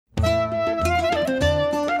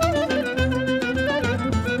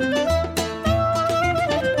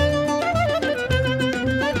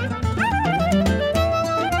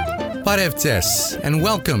Parevtes, and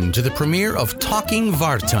welcome to the premiere of Talking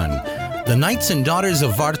Vartan, the Knights and Daughters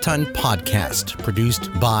of Vartan podcast,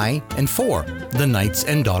 produced by and for the Knights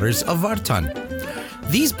and Daughters of Vartan.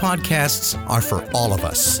 These podcasts are for all of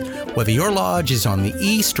us, whether your lodge is on the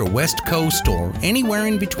east or west coast or anywhere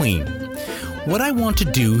in between. What I want to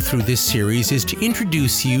do through this series is to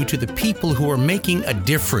introduce you to the people who are making a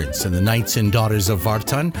difference in the Knights and Daughters of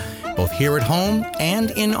Vartan, both here at home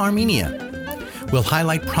and in Armenia. We'll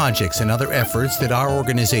highlight projects and other efforts that our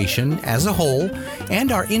organization as a whole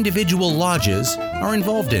and our individual lodges are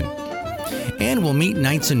involved in. And we'll meet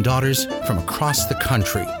Knights and Daughters from across the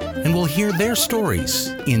country, and we'll hear their stories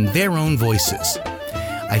in their own voices.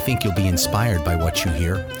 I think you'll be inspired by what you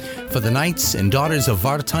hear. For the Knights and Daughters of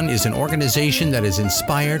Vartan is an organization that is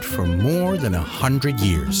inspired for more than 100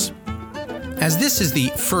 years. As this is the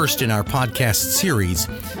first in our podcast series,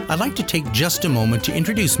 I'd like to take just a moment to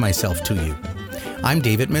introduce myself to you. I'm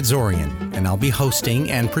David Medzorian, and I'll be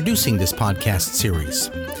hosting and producing this podcast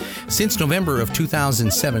series. Since November of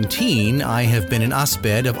 2017, I have been an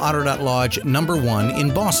Asbed of Ararat Lodge No. 1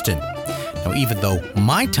 in Boston. Now, even though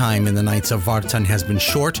my time in the Knights of Vartan has been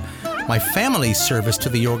short, my family's service to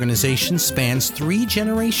the organization spans 3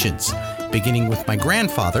 generations, beginning with my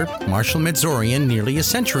grandfather, Marshal Medzorian, nearly a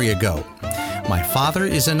century ago. My father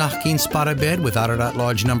is a Nachkin Sparabed with Ararat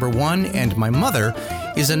Lodge No. 1, and my mother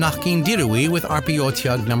is a Nachkin Dirui with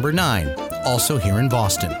Arpiotiag No. 9, also here in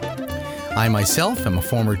Boston. I myself am a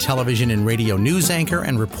former television and radio news anchor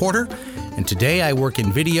and reporter, and today I work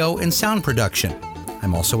in video and sound production.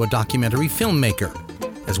 I'm also a documentary filmmaker,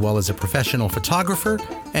 as well as a professional photographer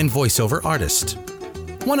and voiceover artist.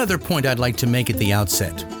 One other point I'd like to make at the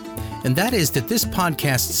outset, and that is that this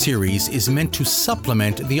podcast series is meant to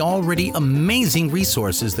supplement the already amazing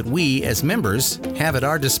resources that we, as members, have at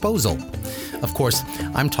our disposal. Of course,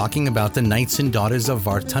 I'm talking about the Knights and Daughters of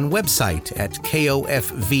Vartan website at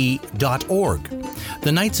kofv.org,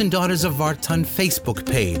 the Knights and Daughters of Vartan Facebook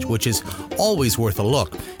page, which is always worth a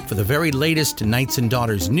look for the very latest Knights and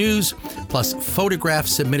Daughters news, plus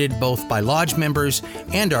photographs submitted both by lodge members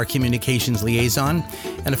and our communications liaison,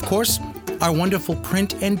 and of course, our wonderful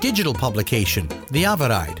print and digital publication, The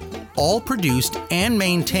Avaride, all produced and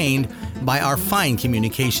maintained by our fine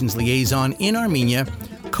communications liaison in Armenia,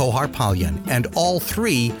 Kohar Palyan, and all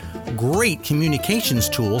 3 great communications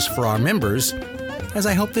tools for our members, as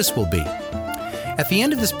I hope this will be. At the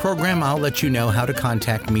end of this program, I'll let you know how to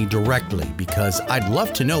contact me directly, because I'd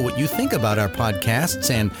love to know what you think about our podcasts,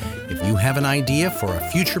 and if you have an idea for a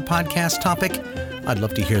future podcast topic, I'd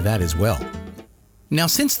love to hear that as well. Now,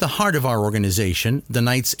 since the heart of our organization, the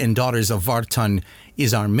Knights and Daughters of Vartan,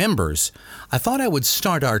 is our members, I thought I would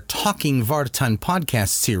start our Talking Vartan podcast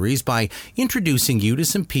series by introducing you to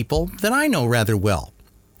some people that I know rather well.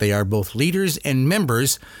 They are both leaders and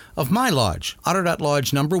members of my lodge, Ararat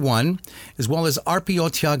Lodge No. 1, as well as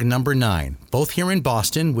Arpiotiag No. 9, both here in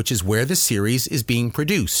Boston, which is where the series is being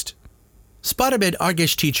produced. Sparabed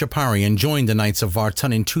Argeshti Chaparian joined the Knights of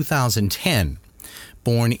Vartan in 2010.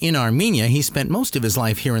 Born in Armenia, he spent most of his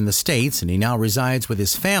life here in the States, and he now resides with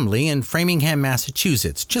his family in Framingham,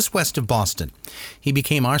 Massachusetts, just west of Boston. He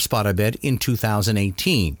became our Sparabed in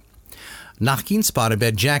 2018. Nachkin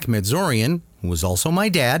Sparabed Jack Medzorian, who was also my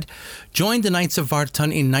dad, joined the Knights of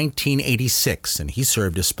Vartan in 1986, and he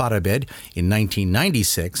served as Sparabed in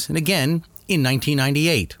 1996 and again in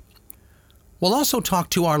 1998. We'll also talk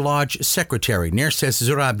to our lodge secretary, Nerses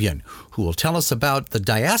Zurabian, who will tell us about the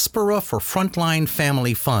Diaspora for Frontline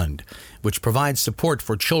Family Fund, which provides support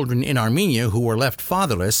for children in Armenia who were left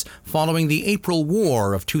fatherless following the April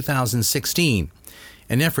War of 2016,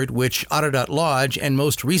 an effort which Ararat Lodge and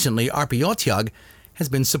most recently Arpiotiag has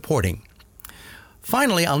been supporting.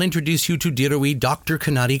 Finally, I'll introduce you to Dirui Dr.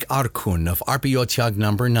 Kanarik Arkun of Arpiotiag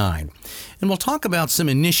No. 9, and we'll talk about some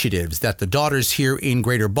initiatives that the daughters here in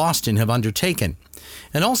Greater Boston have undertaken,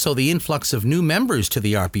 and also the influx of new members to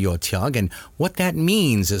the Arpiotiag and what that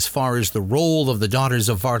means as far as the role of the Daughters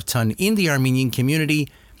of Vartan in the Armenian community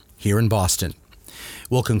here in Boston.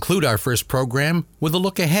 We'll conclude our first program with a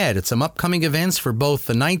look ahead at some upcoming events for both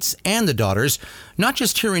the Knights and the Daughters, not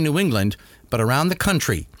just here in New England, but around the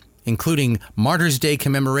country, including Martyrs' Day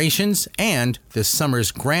commemorations and this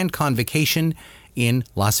summer's Grand Convocation in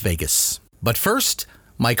Las Vegas. But first,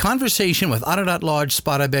 my conversation with Ararat Lodge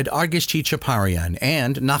Sparabed Argeshti Chaparian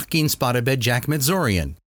and Nachkin Sparabed Jack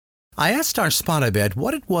Medzorian. I asked our Sparabed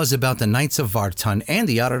what it was about the Knights of Vartan and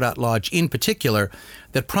the Ararat Lodge in particular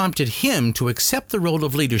that prompted him to accept the role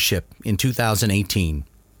of leadership in 2018.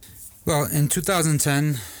 Well, in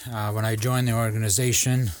 2010, when I joined the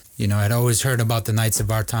organization, I'd always heard about the Knights of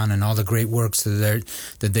Vartan and all the great works that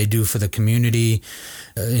they do for the community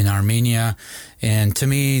in Armenia. And to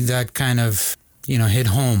me, that kind of, hit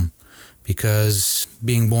home, because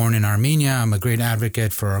being born in Armenia, I'm a great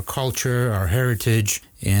advocate for our culture, our heritage.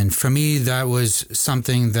 And for me, that was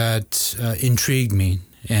something that intrigued me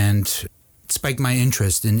and spiked my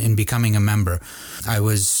interest in becoming a member. I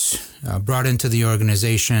was brought into the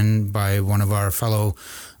organization by one of our fellow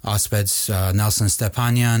Ospeds, Nelson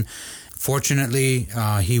Stepanyan. Fortunately,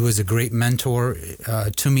 he was a great mentor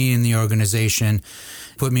to me in the organization,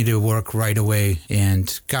 put me to work right away,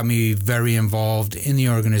 and got me very involved in the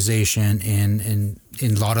organization and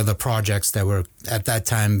in a lot of the projects that were at that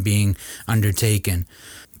time being undertaken.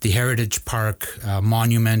 The Heritage Park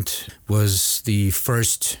monument was the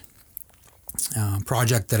first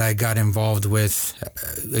project that I got involved with.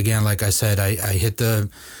 Again, like I said, I hit the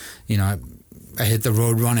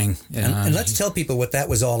road running. And let's tell people what that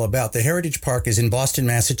was all about. The Heritage Park is in Boston,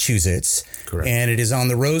 Massachusetts. Correct. And it is on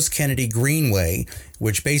the Rose Kennedy Greenway,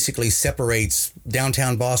 which basically separates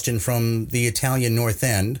downtown Boston from the Italian North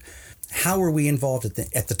End. How were we involved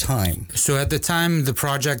at the time? So at the time, the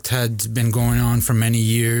project had been going on for many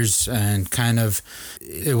years, and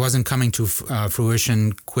it wasn't coming to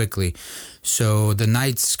fruition quickly. So the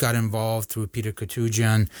Knights got involved through Peter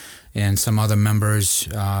Katujian and some other members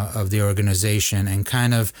of the organization, and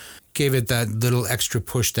kind of gave it that little extra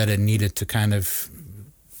push that it needed to kind of,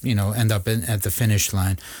 end up at the finish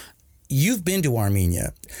line. You've been to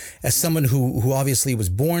Armenia as someone who obviously was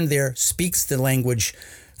born there, speaks the language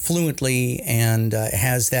fluently, and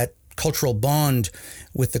has that cultural bond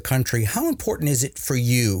with the country. How important is it for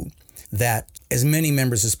you that as many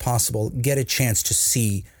members as possible get a chance to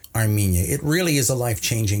see Armenia? It really is a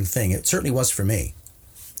life-changing thing. It certainly was for me.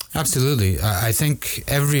 Absolutely. I think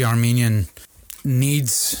every Armenian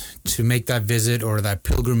needs to make that visit or that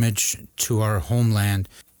pilgrimage to our homeland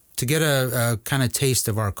to get a kind of taste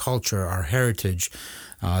of our culture, our heritage,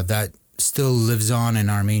 that still lives on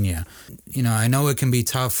in Armenia. I know it can be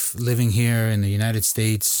tough living here in the United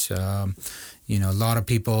States. A lot of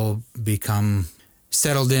people become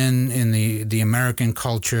settled in the American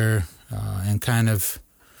culture and kind of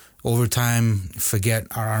over time forget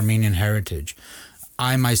our Armenian heritage.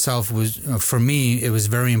 I myself for me, it was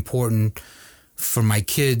very important for my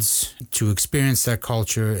kids to experience that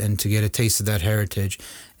culture and to get a taste of that heritage.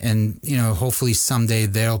 And, hopefully someday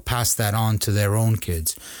they'll pass that on to their own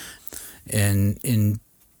kids. And in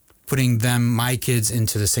putting my kids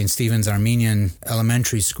into the St. Stephen's Armenian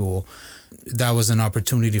Elementary School, that was an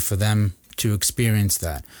opportunity for them to experience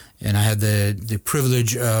that. And I had the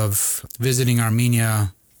privilege of visiting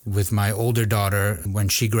Armenia with my older daughter when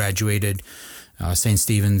she graduated St.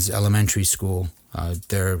 Stephen's Elementary School,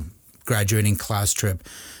 their graduating class trip.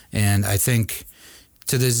 And I think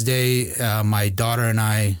to this day, my daughter and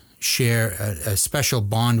I share a special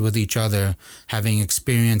bond with each other, having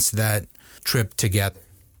experienced that trip together.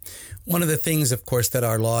 One of the things, of course, that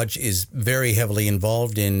our lodge is very heavily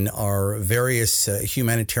involved in are various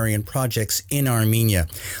humanitarian projects in Armenia.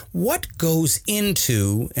 What goes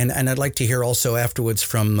into, and I'd like to hear also afterwards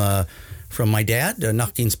from my dad,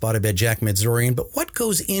 Nakhtin Spadabed Jack Medzorian, but what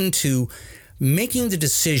goes into making the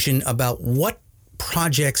decision about what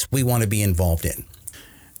projects we want to be involved in?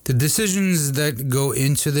 The decisions that go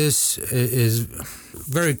into this is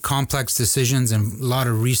very complex decisions, and a lot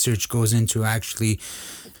of research goes into actually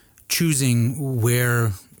choosing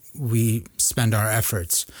where we spend our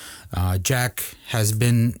efforts. Jack has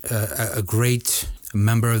been a great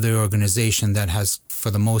member of the organization that has, for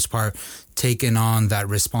the most part, taken on that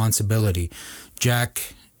responsibility.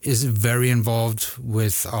 Jack is very involved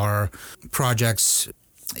with our projects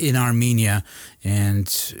in Armenia,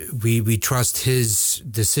 and we trust his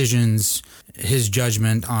decisions, his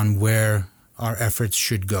judgment on where our efforts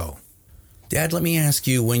should go. Dad, let me ask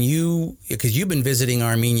you, because you've been visiting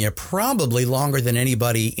Armenia probably longer than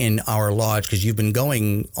anybody in our lodge, because you've been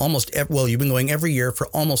going every year for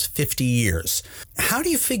almost 50 years. How do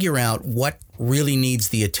you figure out what really needs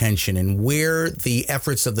the attention and where the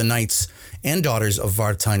efforts of the Knights and Daughters of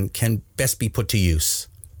Vartan can best be put to use?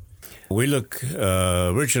 We look,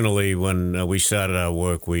 originally when we started our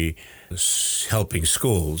work, we was helping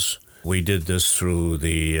schools. We did this through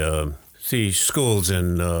the schools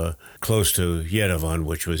in close to Yerevan,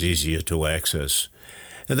 which was easier to access.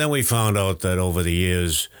 And then we found out that over the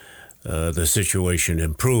years, the situation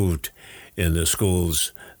improved in the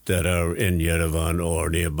schools that are in Yerevan or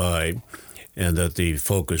nearby, and that the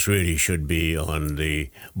focus really should be on the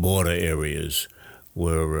border areas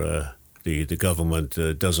where the government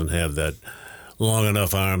doesn't have that long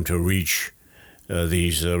enough arm to reach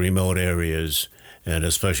these remote areas, and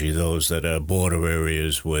especially those that are border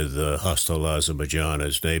areas with hostile Azerbaijan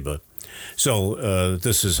as neighbor. So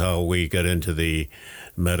this is how we got into the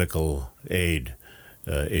medical aid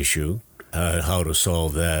issue, how to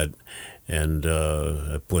solve that, and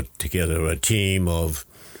put together a team of,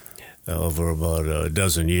 over about a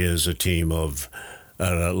dozen years, a team of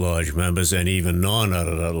Ararat Lodge members and even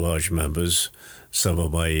non-Ararat Lodge members, some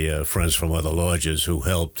of my friends from other lodges who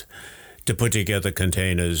helped to put together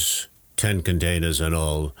containers, 10 containers in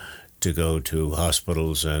all, to go to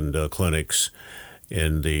hospitals and clinics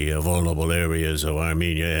in the vulnerable areas of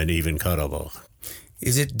Armenia and even Karabakh.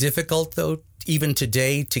 Is it difficult, though, even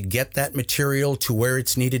today, to get that material to where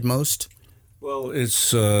it's needed most? Well,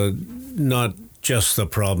 it's not just the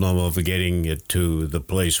problem of getting it to the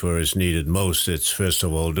place where it's needed most. It's, first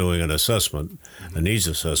of all, doing an assessment, a needs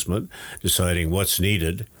assessment, deciding what's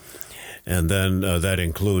needed, and then that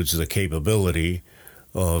includes the capability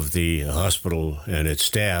of the hospital and its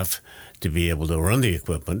staff to be able to run the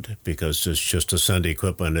equipment, because it's just to send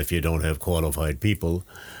equipment if you don't have qualified people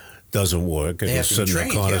doesn't work. It will sit in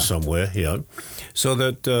the corner somewhere, So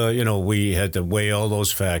that, we had to weigh all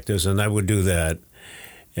those factors, and I would do that,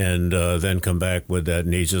 and then come back with that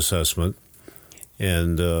needs assessment.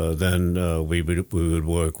 And then we would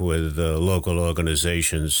work with local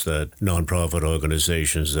organizations, nonprofit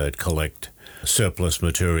organizations that collect surplus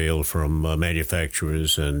material from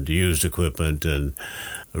manufacturers and used equipment and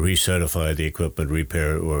recertify the equipment,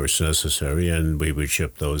 repair it where it's necessary, and we would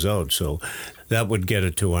ship those out. So that would get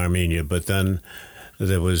it to Armenia. But then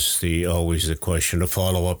there was always the question of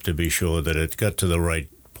follow-up to be sure that it got to the right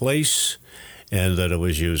place and that it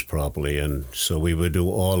was used properly. And so we would do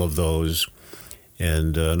all of those.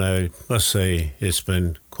 And I must say it's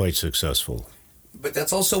been quite successful. But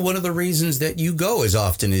that's also one of the reasons that you go as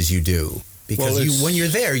often as you do. Because when you're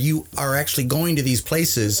there, you are actually going to these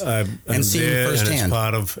places and seeing firsthand.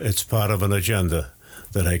 And it's part of an agenda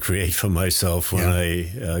that I create for myself when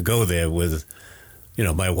I go there with,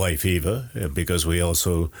 my wife Eva, because we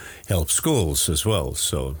also help schools as well.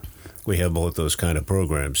 So we have both those kind of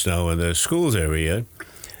programs. Now, in the schools area,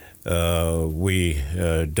 we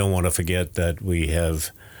don't want to forget that we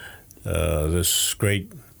have this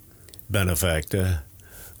great benefactor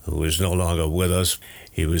who is no longer with us.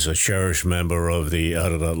 He was a cherished member of the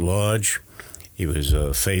Ararat Lodge. He was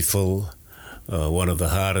faithful, one of the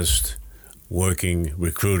hardest working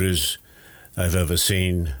recruiters I've ever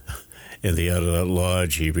seen in the Ararat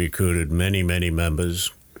Lodge. He recruited many, many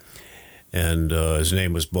members, and his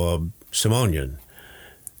name was Bob Simonian.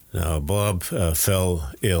 Now, Bob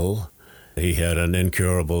fell ill. He had an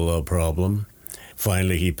incurable problem.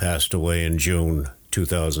 Finally, he passed away in June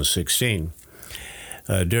 2016.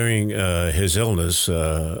 During his illness,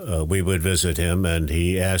 we would visit him, and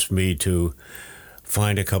he asked me to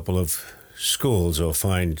find a couple of schools or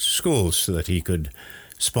find schools so that he could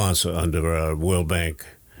sponsor under our World Bank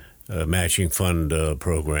matching fund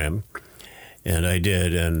program. And I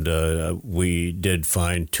did, and we did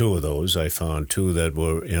find two of those. I found two that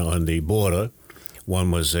were on the border.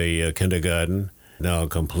 One was a kindergarten, now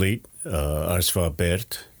complete,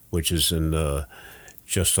 Arsvabet, which is in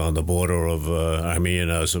just on the border of Armenia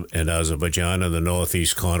and Azerbaijan in the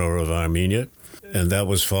northeast corner of Armenia. And that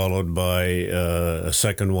was followed by a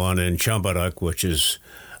second one in Chambarak, which is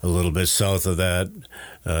a little bit south of that,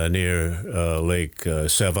 near Lake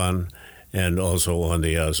Sevan, and also on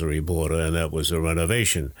the Azeri border, and that was a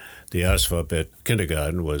renovation. The Arsvabet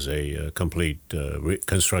kindergarten was a complete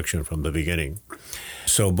reconstruction from the beginning.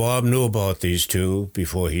 So Bob knew about these two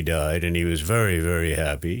before he died, and he was very, very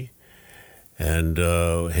happy. And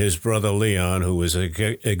his brother Leon, who was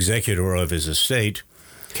executor of his estate,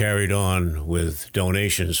 carried on with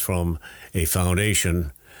donations from a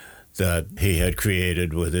foundation that he had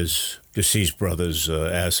created with his deceased brother's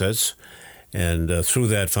assets. And through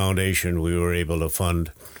that foundation, we were able to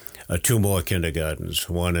fund two more kindergartens,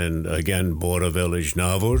 one in, again, border village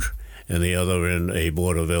Navur, and the other in a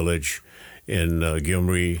border village in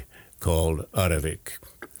Gyumri called Aravik.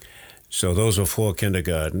 So those are 4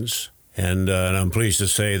 kindergartens. And I'm pleased to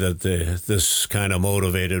say that this kind of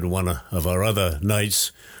motivated one of our other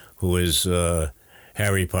knights, who is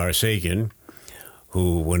Harry Parsakian,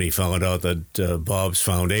 who, when he found out that Bob's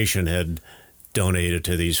foundation had donated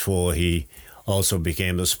to these 4, he also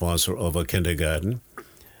became the sponsor of a kindergarten.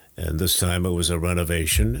 And this time it was a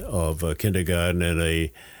renovation of a kindergarten in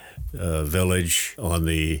a village on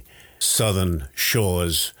the southern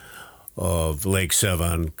shores of Lake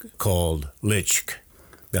Sevan called Lichk.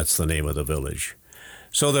 That's the name of the village.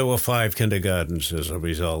 So there were 5 kindergartens as a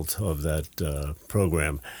result of that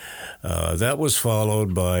program. That was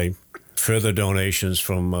followed by further donations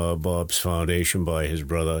from Bob's foundation by his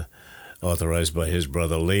brother, authorized by his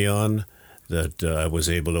brother Leon, that I was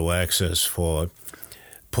able to access for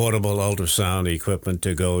portable ultrasound equipment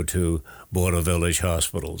to go to Border Village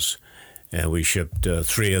hospitals. And we shipped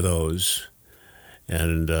 3 of those.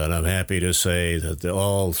 And I'm happy to say that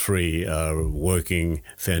all 3 are working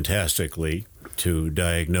fantastically to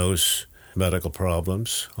diagnose medical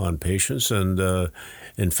problems on patients and,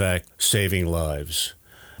 in fact, saving lives.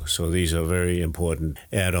 So these are very important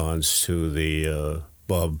add-ons to the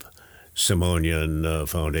Bob Simonian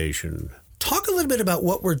Foundation. Talk a little bit about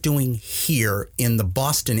what we're doing here in the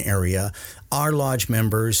Boston area, our lodge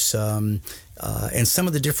members, and some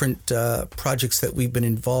of the different projects that we've been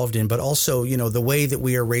involved in, but also, the way that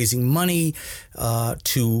we are raising money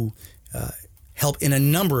to help in a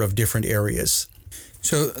number of different areas.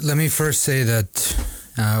 So let me first say that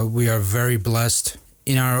we are very blessed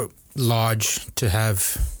in our lodge to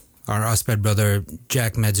have our Osped brother,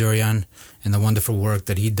 Jack Madzurian, and the wonderful work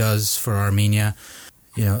that he does for Armenia.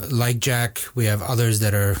 Like Jack, we have others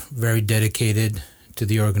that are very dedicated to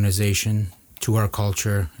the organization, to our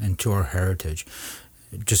culture, and to our heritage.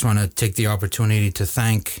 Just want to take the opportunity to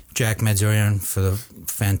thank Jack Madzurian for the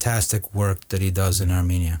fantastic work that he does in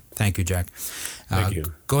Armenia. Thank you, Jack. Thank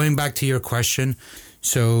you. Going back to your question,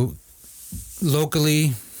 so locally,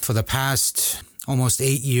 for the past almost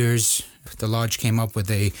 8 years, the lodge came up with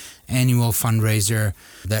an annual fundraiser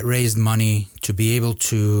that raised money to be able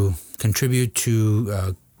to contribute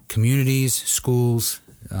to communities, schools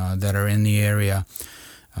that are in the area.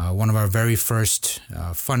 One of our very first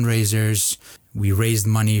fundraisers, we raised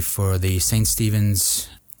money for the St. Stephen's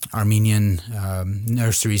Armenian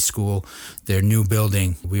Nursery School, their new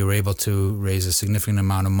building. We were able to raise a significant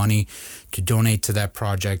amount of money to donate to that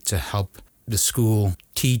project to help the school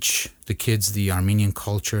teach the kids the Armenian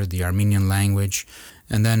culture, the Armenian language.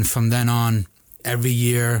 And then from then on, every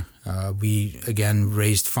year, we again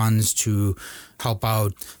raised funds to help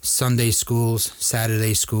out Sunday schools,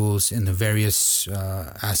 Saturday schools in the various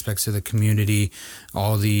aspects of the community,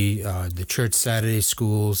 all the church Saturday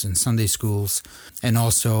schools and Sunday schools, and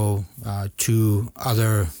also to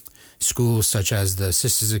other schools such as the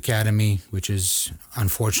Sisters Academy, which is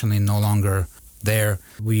unfortunately no longer there.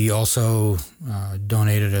 We also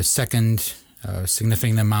donated a second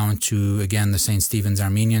significant amount to, again, the St. Stephen's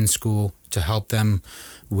Armenian School to help them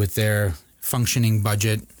with their functioning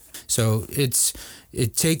budget. So it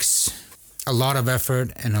takes a lot of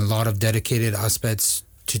effort and a lot of dedicated Ospeds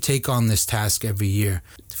to take on this task every year.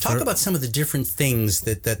 Talk about some of the different things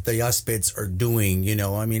that the Ospeds are doing.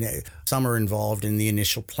 Some are involved in the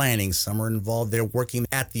initial planning, some are involved, they're working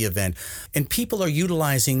at the event. And people are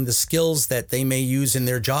utilizing the skills that they may use in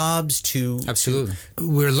their jobs to... Absolutely.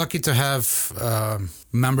 We're lucky to have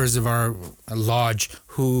members of our lodge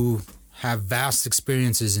who have vast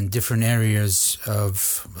experiences in different areas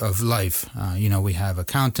of life. We have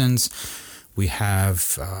accountants, we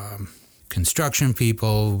have construction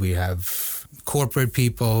people, we have corporate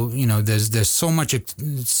people. There's so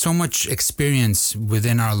much experience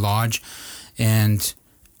within our lodge, and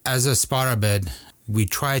as a Sparabed, we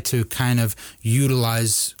try to kind of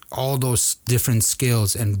utilize all those different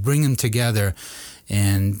skills and bring them together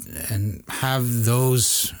and have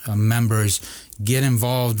those members get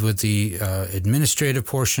involved with the administrative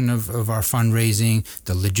portion of our fundraising,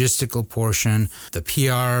 the logistical portion, the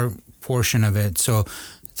PR portion of it. So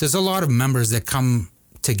there's a lot of members that come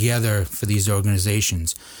together for these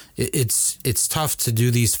organizations. It's tough to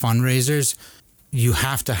do these fundraisers. You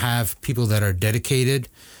have to have people that are dedicated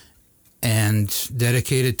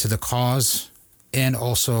to the cause and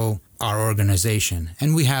also our organization.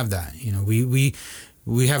 And we have that.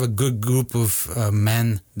 We have a good group of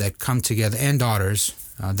men that come together, and daughters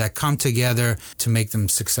that come together to make them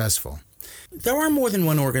successful. There are more than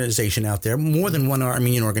one organization out there, more than one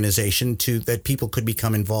Armenian organization that people could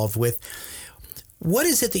become involved with. What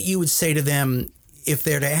is it that you would say to them if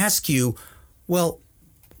they're to ask you, well,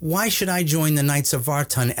 why should I join the Knights of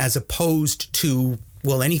Vartan as opposed to,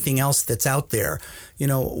 anything else that's out there?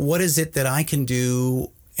 What is it that I can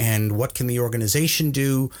do, and what can the organization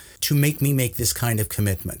do to make me make this kind of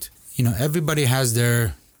commitment? Everybody has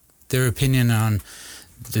their opinion on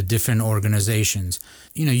the different organizations.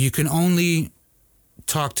 You can only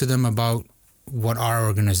talk to them about what our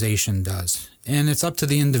organization does. And it's up to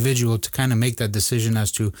the individual to kind of make that decision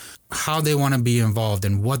as to how they want to be involved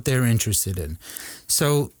and what they're interested in.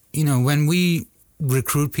 So, when we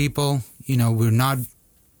recruit people, we're not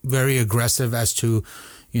very aggressive as to,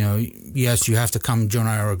 yes, you have to come join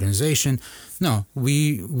our organization. No,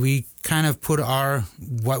 we kind of put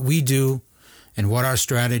what we do and what our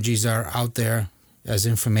strategies are out there as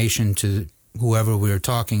information to whoever we're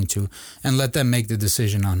talking to, and let them make the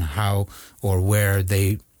decision on how or where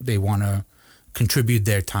they want to contribute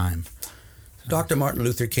their time. Dr. Martin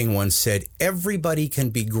Luther King once said, everybody can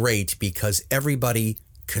be great because everybody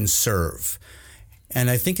can serve. And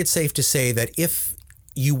I think it's safe to say that if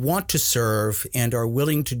you want to serve and are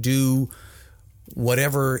willing to do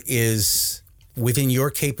whatever is within your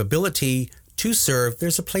capability to serve,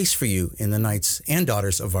 there's a place for you in the Knights and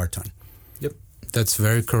Daughters of Vartan. Yep, that's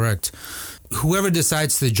very correct. Whoever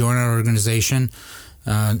decides to join our organization,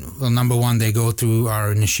 well, number one, they go through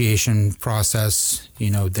our initiation process.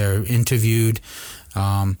 They're interviewed.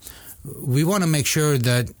 We want to make sure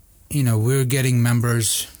that, we're getting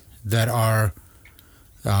members that are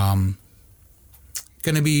going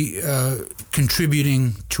to be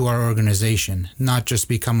contributing to our organization, not just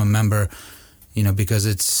become a member, because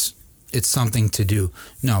it's something to do.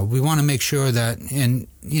 No, we want to make sure that, and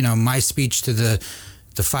my speech to the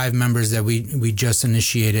 5 members that we just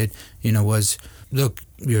initiated, was, look,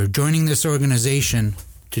 you're joining this organization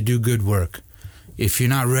to do good work. If you're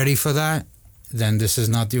not ready for that, then this is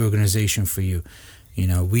not the organization for you.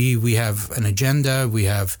 We have an agenda, we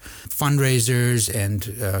have fundraisers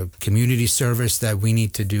and community service that we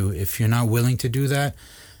need to do. If you're not willing to do that,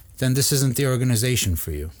 then this isn't the organization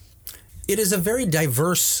for you. It is a very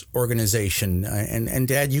diverse organization, and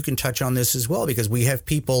Dad, you can touch on this as well, because we have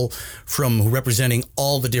people from representing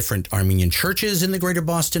all the different Armenian churches in the greater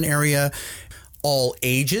Boston area, all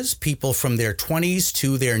ages, people from their 20s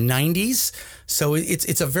to their 90s. So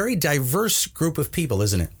it's a very diverse group of people,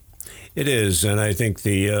 isn't it? It is, and I think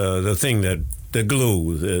the thing the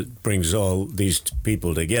glue that brings all these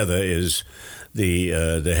people together is the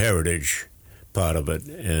heritage part of it,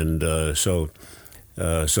 and so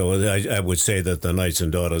I would say that the Knights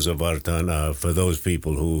and Daughters of Vartan are for those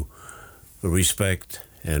people who respect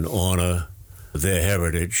and honor their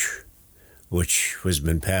heritage, which has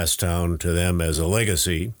been passed down to them as a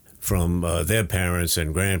legacy from their parents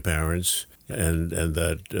and grandparents, and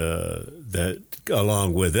that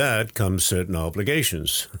along with that comes certain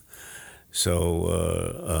obligations.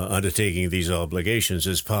 So undertaking these obligations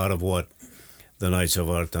is part of what the Knights of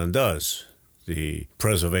Vartan does, the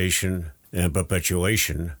preservation and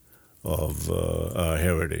perpetuation of our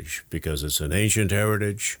heritage, because it's an ancient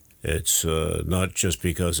heritage. It's not just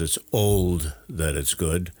because it's old that it's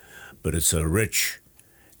good, but it's a rich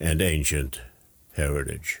and ancient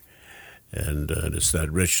heritage. And it's that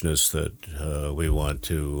richness that we want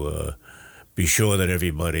to be sure that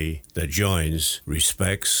everybody that joins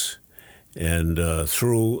respects. And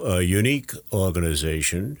through a unique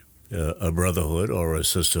organization, a brotherhood or a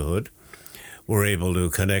sisterhood, we're able to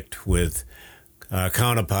connect with our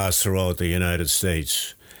counterparts throughout the United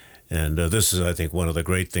States. And this is, I think, one of the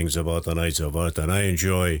great things about the Knights of Vartan. I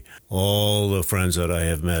enjoy all the friends that I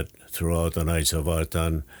have met throughout the Knights of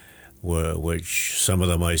Vartan, which some of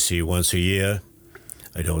them I see once a year.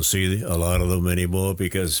 I don't see a lot of them anymore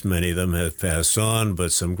because many of them have passed on,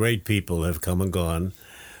 but some great people have come and gone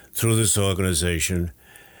through this organization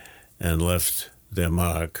and left their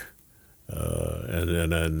mark,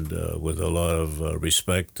 and with a lot of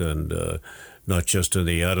respect, and not just in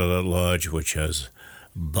the Adalat Lodge, which has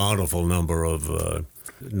a bountiful number of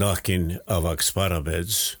Nakin Avak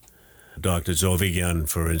beds. Dr. Zovigan,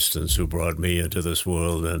 for instance, who brought me into this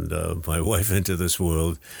world and my wife into this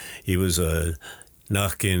world, he was a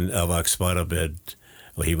Nakin Avak bed.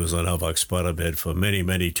 Well, he was on Avak bed for many,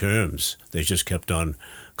 many terms. They just kept on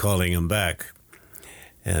calling him back.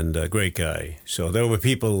 And a great guy. So there were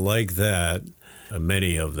people like that,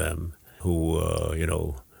 many of them, who,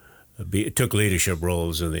 took leadership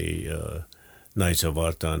roles in the Knights of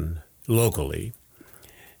Vartan locally.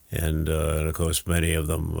 And, of course, many of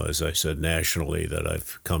them, as I said, nationally that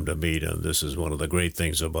I've come to meet. And this is one of the great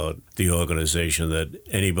things about the organization, that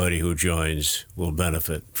anybody who joins will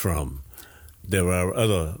benefit from. There are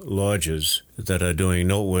other lodges that are doing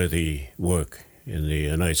noteworthy work in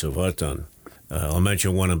the Knights of Vartan. I'll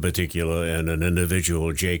mention one in particular, and an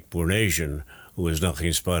individual, Jake Bournasian, who is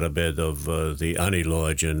Nakin Sparabed of the Ani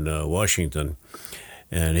Lodge in Washington.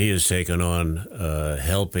 And he has taken on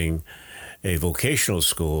helping a vocational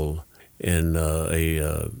school in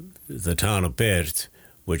the town of Perth,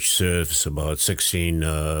 which serves about 16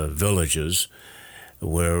 villages,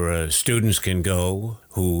 where students can go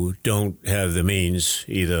who don't have the means,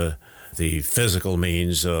 either the physical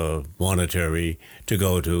means, monetary, to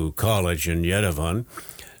go to college in Yerevan.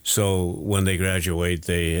 So when they graduate,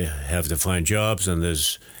 they have to find jobs, and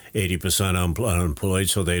there's 80% unemployed,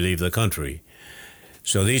 so they leave the country.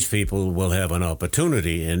 So these people will have an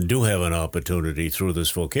opportunity, and do have an opportunity through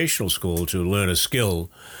this vocational school, to learn a skill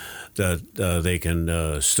that they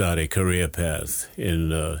can start a career path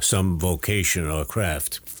in some vocation or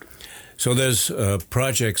craft. So there's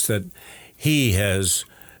projects that he has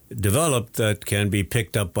developed that can be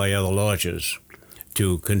picked up by other lodges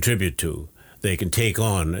to contribute to. They can take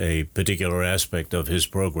on a particular aspect of his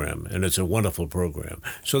program, and it's a wonderful program.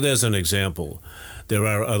 So there's an example. There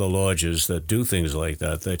are other lodges that do things like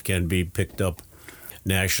that can be picked up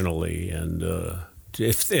nationally, and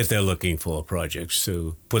if they're looking for projects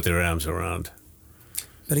to put their arms around.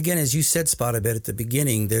 But again, as you said, Spotted at the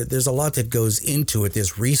beginning, there's a lot that goes into it.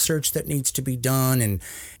 There's research that needs to be done, and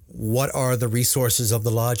what are the resources of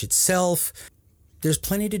the lodge itself? There's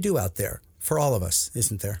plenty to do out there for all of us,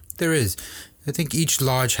 isn't there? There is. I think each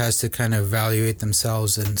lodge has to kind of evaluate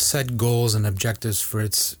themselves and set goals and objectives for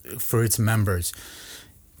its members.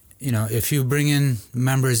 You know, if you bring in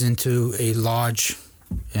members into a lodge,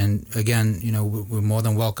 and again, you know, we're more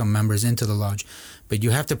than welcome members into the lodge, but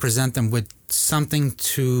you have to present them with something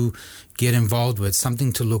to get involved with,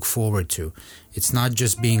 something to look forward to. It's not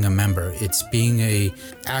just being a member, it's being a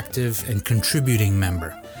active and contributing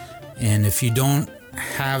member. And if you don't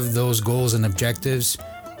have those goals and objectives,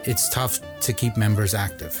 it's tough to keep members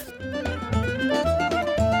active.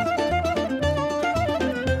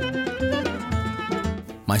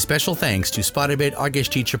 My special thanks to Spotted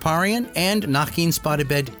Argeshti Chaparian and Nakin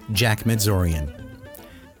Spotted Jack Medzorian.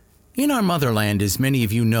 In our motherland, as many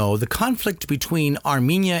of you know, the conflict between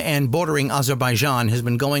Armenia and bordering Azerbaijan has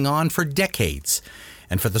been going on for decades.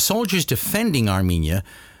 And for the soldiers defending Armenia,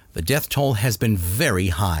 the death toll has been very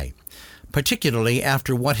high, particularly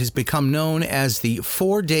after what has become known as the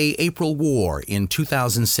 4-Day April War in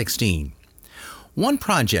 2016. One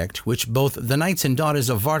project which both the Knights and Daughters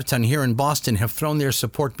of Vartan here in Boston have thrown their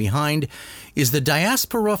support behind is the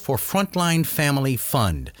Diaspora for Frontline Family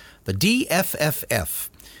Fund, the DFFF,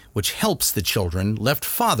 which helps the children left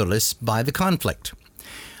fatherless by the conflict.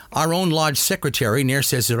 Our own lodge secretary,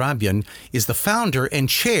 Nerses Zerabian, is the founder and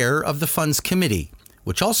chair of the fund's committee,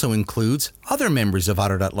 which also includes other members of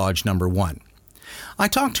Ararat Lodge Number 1. I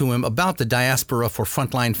talked to him about the Diaspora for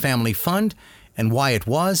Frontline Family Fund and why it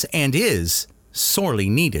was and is sorely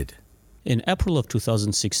needed. In April of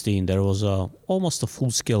 2016, there was almost a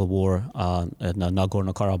full-scale war at the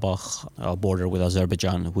Nagorno-Karabakh border with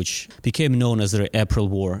Azerbaijan, which became known as the April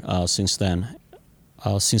War since then.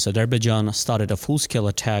 Since Azerbaijan started a full-scale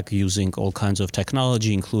attack using all kinds of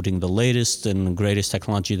technology, including the latest and greatest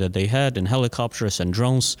technology that they had, and helicopters and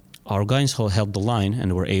drones, our guys held the line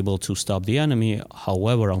and were able to stop the enemy.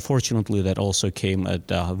 However, unfortunately, that also came at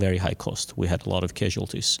a very high cost. We had a lot of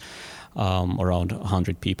casualties. Around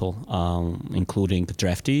 100 people, including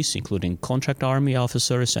draftees, including contract army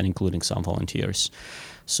officers, and including some volunteers.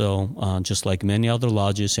 So just like many other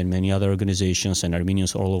lodges and many other organizations and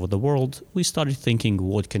Armenians all over the world, we started thinking,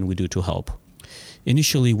 what can we do to help?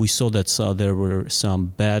 Initially, we saw that there were some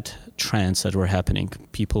bad trends that were happening.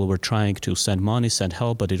 People were trying to send money, send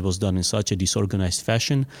help, but it was done in such a disorganized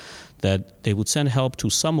fashion that they would send help to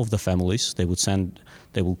some of the families. They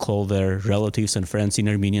would call their relatives and friends in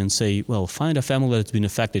Armenia and say, well, find a family that's been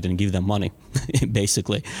affected and give them money,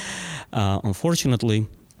 basically. Unfortunately,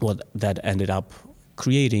 what that ended up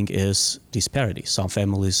creating is disparity. Some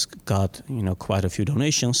families got, quite a few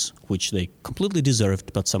donations, which they completely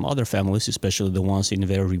deserved, but some other families, especially the ones in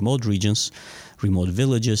very remote regions, remote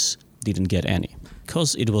villages, didn't get any.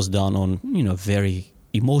 Because it was done on, very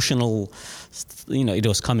emotional, it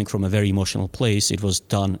was coming from a very emotional place. It was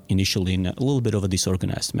done initially in a little bit of a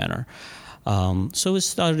disorganized manner. So we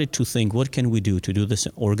started to think, what can we do to do this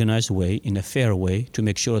in an organized way, in a fair way, to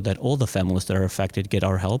make sure that all the families that are affected get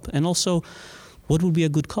our help, and also what would be a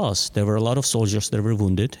good cause? There were a lot of soldiers that were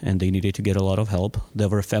wounded and they needed to get a lot of help. There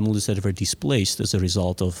were families that were displaced as a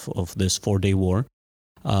result of this 4-day war.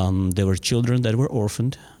 There were children that were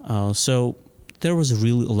orphaned. So there was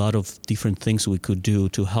really a lot of different things we could do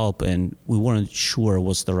to help, and we weren't sure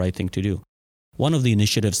what's the right thing to do. One of the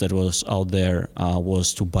initiatives that was out there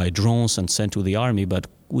was to buy drones and send to the army, but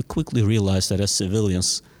we quickly realized that as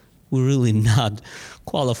civilians, we're really not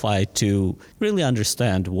qualified to really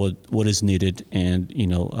understand what is needed and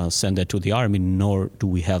send that to the army, nor do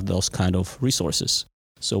we have those kind of resources.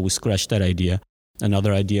 So we scratched that idea.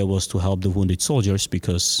 Another idea was to help the wounded soldiers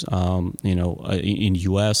because, in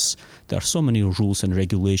U.S., there are so many rules and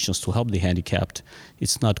regulations to help the handicapped.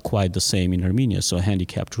 It's not quite the same in Armenia, so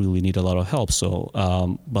handicapped really need a lot of help. So,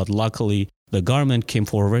 but luckily, the government came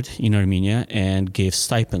forward in Armenia and gave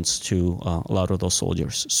stipends to a lot of those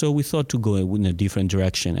soldiers. So we thought to go in a different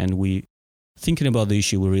direction. And thinking about the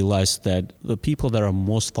issue, we realized that the people that are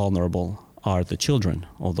most vulnerable are the children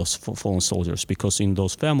of those fallen soldiers, because in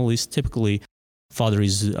those families, typically, Father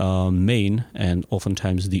is main and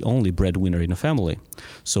oftentimes the only breadwinner in a family.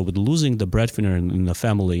 So with losing the breadwinner in the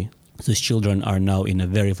family, these children are now in a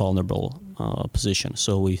very vulnerable position.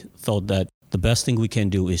 So we thought that the best thing we can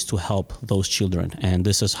do is to help those children. And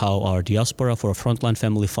this is how our Diaspora for a Frontline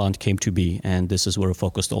Family Fund came to be. And this is where we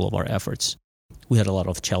focused all of our efforts. We had a lot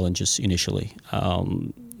of challenges initially.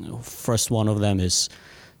 First one of them is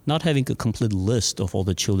not having a complete list of all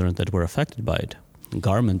the children that were affected by it.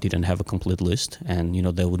 Government didn't have a complete list, and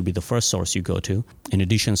that would be the first source you go to. In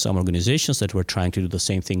addition, some organizations that were trying to do the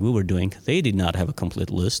same thing we were doing, they did not have a complete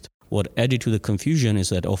list. What added to the confusion is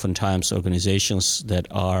that oftentimes organizations that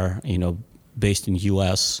are based in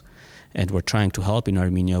U.S. and were trying to help in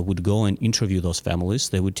Armenia would go and interview those families.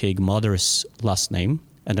 They would take mother's last name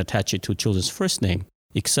and attach it to children's first name.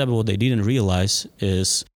 Except what they didn't realize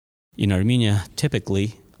is in Armenia,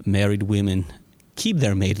 typically married women keep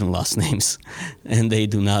their maiden last names, and they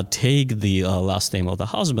do not take the last name of the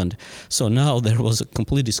husband. So now there was a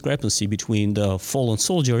complete discrepancy between the fallen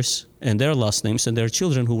soldiers and their last names and their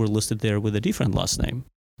children who were listed there with a different last name.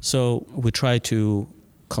 So we tried to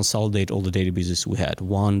consolidate all the databases we had.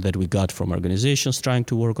 One that we got from organizations trying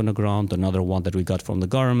to work on the ground, another one that we got from the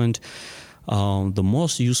government. The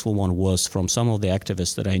most useful one was from some of the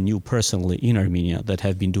activists that I knew personally in Armenia that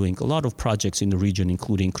have been doing a lot of projects in the region,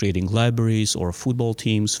 including creating libraries or football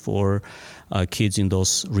teams for kids in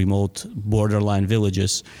those remote borderline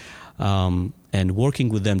villages. And working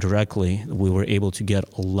with them directly, we were able to get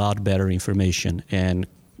a lot better information, and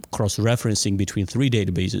cross-referencing between 3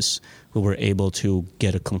 databases, we were able to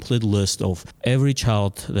get a complete list of every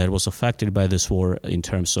child that was affected by this war in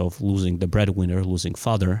terms of losing the breadwinner, losing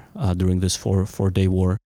father during this four-day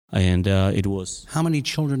war. And it was... How many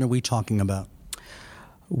children are we talking about?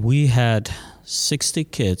 We had 60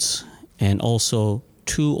 kids, and also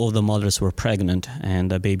 2 of the mothers were pregnant,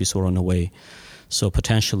 and the babies were on the way. So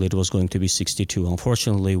potentially it was going to be 62.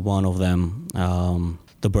 Unfortunately, one of them...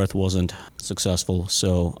 the birth wasn't successful.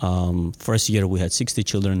 So first year we had 60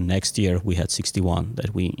 children. Next year we had 61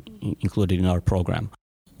 that we included in our program.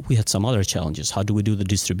 We had some other challenges. How do we do the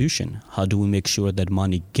distribution? How do we make sure that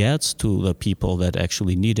money gets to the people that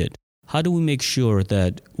actually need it? How do we make sure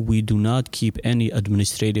that we do not keep any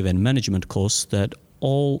administrative and management costs that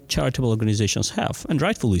all charitable organizations have? And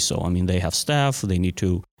rightfully so. I mean, they have staff, they need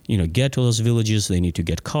to get to those villages, they need to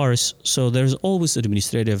get cars. So there's always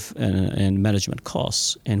administrative and management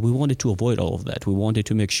costs. And we wanted to avoid all of that. We wanted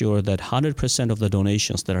to make sure that 100% of the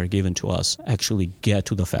donations that are given to us actually get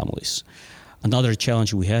to the families. Another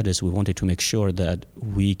challenge we had is we wanted to make sure that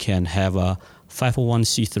we can have a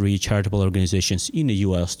 501c3 charitable organizations in the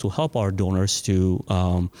U.S. to help our donors to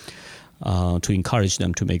encourage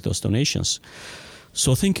them to make those donations.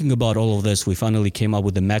 So thinking about all of this, we finally came up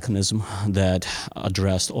with a mechanism that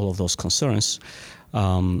addressed all of those concerns.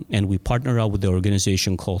 And we partnered up with the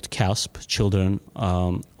organization called CASP, Children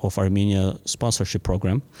of Armenia Sponsorship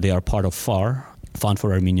Program. They are part of FAR, Fund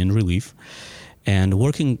for Armenian Relief. And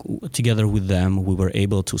working together with them, we were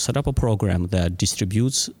able to set up a program that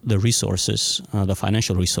distributes the resources, the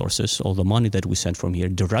financial resources, all the money that we send from here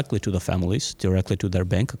directly to the families, directly to their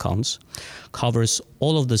bank accounts, covers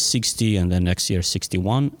all of the 60 and then next year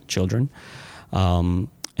 61 children.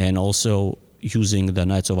 And also using the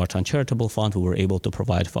Knights of Vartan Charitable Fund, we were able to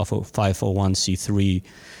provide 501c3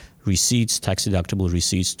 receipts, tax-deductible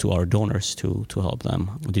receipts to our donors to help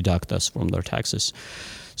them deduct us from their taxes.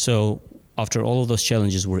 So after all of those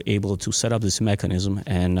challenges, we're able to set up this mechanism,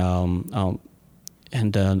 and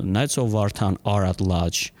the Knights of Vartan are at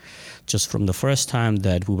large. Just from the first time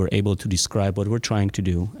that we were able to describe what we're trying to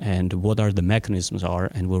do and what are the mechanisms are,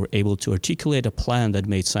 and we were able to articulate a plan that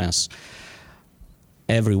made sense,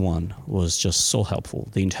 everyone was just so helpful.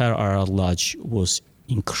 The entire R at large was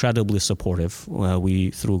incredibly supportive.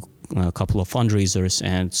 We, through a couple of fundraisers,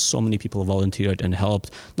 and so many people volunteered and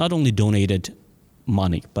helped, not only donated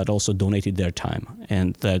money, but also donated their time.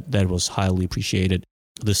 And that was highly appreciated.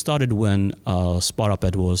 This started when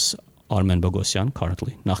Sparaped was Armen Bogosyan,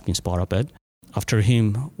 currently, Nakhkin Sparaped. After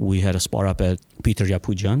him, we had a Sparaped, Peter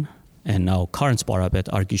Yapudjan, and now current Sparaped,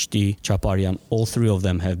 Arkishti Chaparyan. All 3 of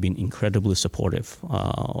them have been incredibly supportive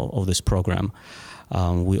of this program.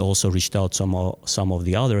 We also reached out some of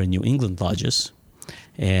the other New England lodges,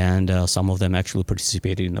 and some of them actually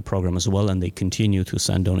participated in the program as well, and they continue to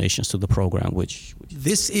send donations to the program. Which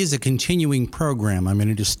this is a continuing program. I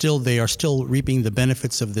mean, they are still reaping the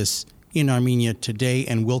benefits of this in Armenia today,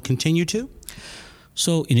 and will continue to.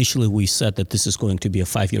 So initially, we said that this is going to be a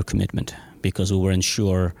 5-year commitment because we weren't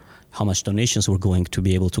sure how much donations we're going to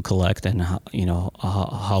be able to collect, and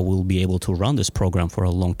how we'll be able to run this program for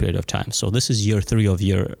a long period of time. So this is year 3 of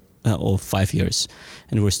or 5 years,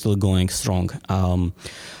 and we're still going strong.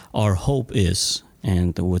 Our hope is,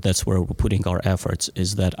 and that's where we're putting our efforts,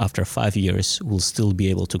 is that after 5 years, we'll still be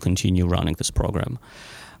able to continue running this program.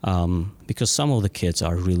 Because some of the kids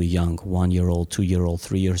are really young, 1 year old, 2 year old,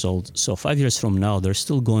 3 years old. So 5 years from now, they're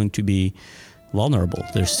still going to be vulnerable.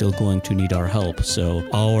 They're still going to need our help. So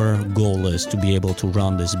our goal is to be able to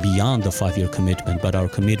run this beyond the 5-year commitment, but our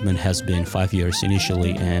commitment has been 5 years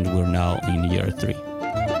initially, and we're now in year 3.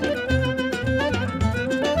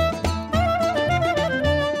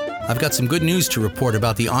 I've got some good news to report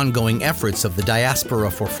about the ongoing efforts of the Diaspora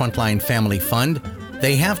for Frontline Family Fund.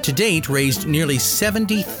 They have to date raised nearly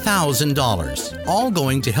 $70,000, all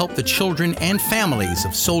going to help the children and families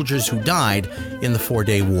of soldiers who died in the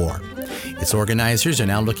 4-day war. Its organizers are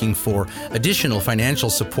now looking for additional financial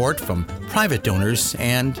support from private donors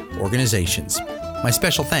and organizations. My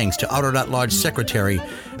special thanks to Ararat Lodge Secretary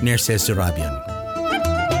Nerses Zarabian.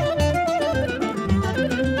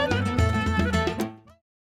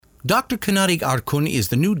 Dr. Kanarig Arkun is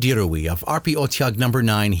the new Dirui of Arpi Otyag No.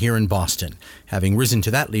 9 here in Boston, having risen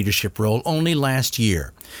to that leadership role only last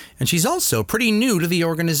year. And she's also pretty new to the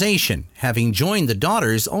organization, having joined the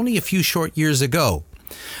Daughters only a few short years ago.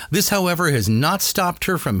 This, however, has not stopped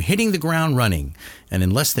her from hitting the ground running, and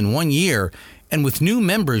in less than 1 year, and with new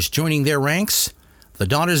members joining their ranks, the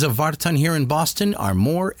Daughters of Vartan here in Boston are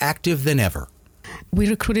more active than ever. We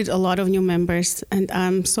recruited a lot of new members, and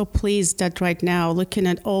I'm so pleased that right now, looking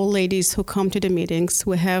at all ladies who come to the meetings,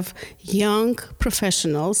 we have young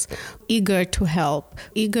professionals eager to help,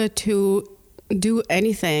 eager to do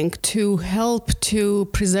anything to help to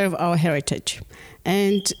preserve our heritage.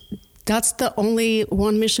 And that's the only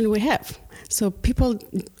one mission we have. So people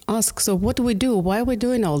ask, so what do we do? Why are we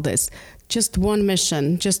doing all this? Just one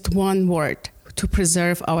mission, just one word: to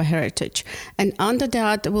preserve our heritage. And under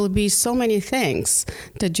that will be so many things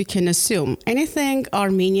that you can assume. Anything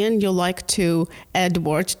Armenian you like to add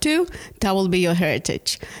word to, that will be your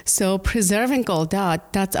heritage. So preserving all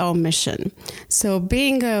that, that's our mission. So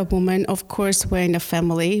being a woman, of course, we're in a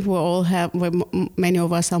family. Many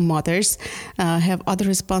of us are mothers, have other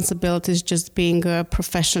responsibilities, just being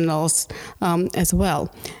professionals as well.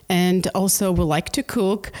 And also we like to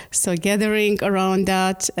cook. So gathering around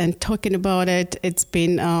that and talking about it, it's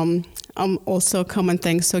been also a common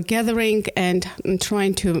thing. So gathering and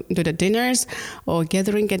trying to do the dinners, or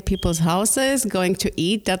gathering at people's houses, going to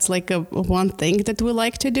eat, that's like one thing that we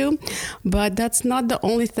like to do. But that's not the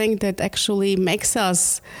only thing that actually makes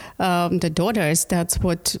us the Daughters. That's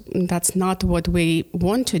not what we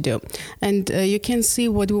want to do. And you can see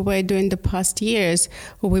what we were doing the past years.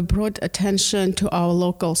 We brought attention to our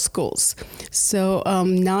local schools. So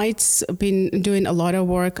Knight's been doing a lot of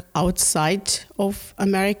work outside of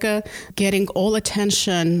America, getting all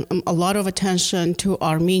attention, a lot of attention to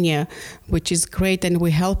Armenia, which is great, and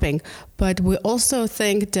we're helping. But we also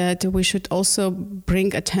think that we should also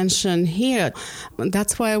bring attention here.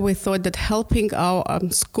 That's why we thought that helping our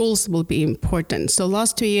schools will be important. So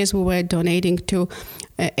last 2 years we were donating to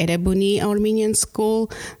Erebuni Armenian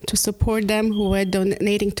School to support them, who were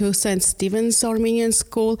donating to St. Stephen's Armenian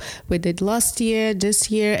School. We did last year,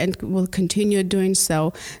 this year, and we'll continue doing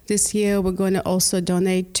so. This year we're going to also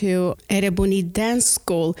donate to Erebuni Dance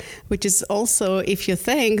School, which is also, if you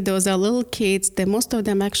think, those are little kids, most of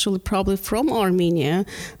them actually probably from Armenia,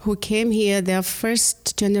 who came here, they're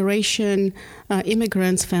first generation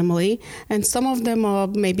immigrants family, and some of them are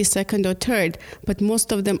maybe second or third, but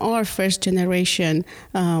most of them are first generation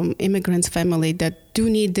immigrants family that do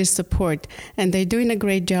need this support, and they're doing a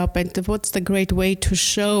great job. And what's the great way to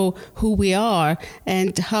show who we are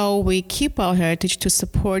and how we keep our heritage to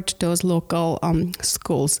support those local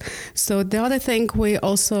schools. So the other thing we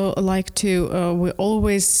also like to, we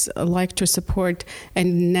always like to support,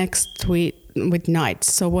 and next with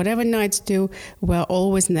Knights. So whatever Knights do, we're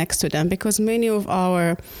always next to them, because many of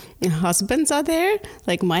our husbands are there.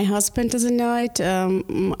 Like my husband is a Knight,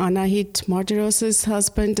 Anahit Martiros's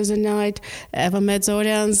husband is a Knight, Eva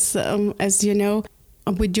Medzorian's, as you know.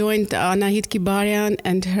 We joined Anahit Kibarian,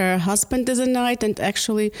 and her husband is a Knight, and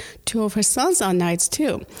actually 2 of her sons are Knights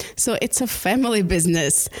too. So it's a family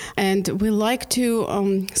business, and we like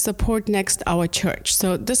to support next our church.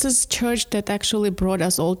 So this is church that actually brought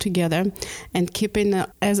us all together and keeping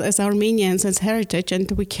as Armenians, as heritage,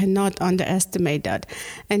 and we cannot underestimate that.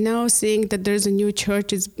 And now seeing that there's a new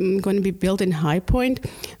church is going to be built in High Point,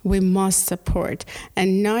 we must support.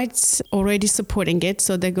 And Knights already supporting it,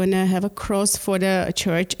 so they're going to have a cross for the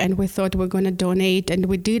church, and we thought we're going to donate, and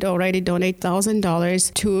we did already donate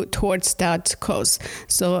 $1,000 towards that cause.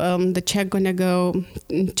 So the check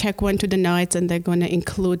went to the Knights, and they're going to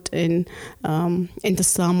include in the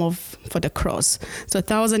sum for the cross. So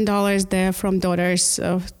 $1,000 there from daughters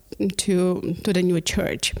to the new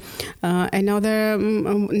church. Another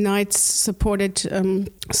Knights supported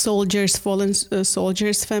fallen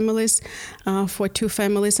soldiers families for 2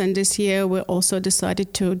 families, and this year we also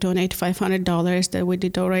decided to donate $500 that we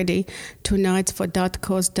did already to Knights for that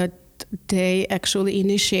cause that they actually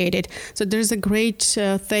initiated. So there's a great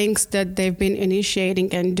things that they've been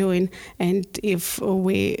initiating and doing, and if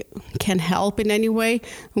we can help in any way,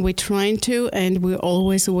 we're trying to, and we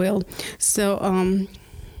always will. So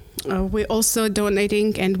we're also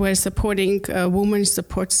donating, and we're supporting Women's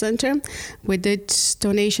Support Center. We did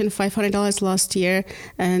donation $500 last year,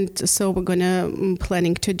 and so we're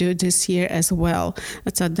planning to do this year as well.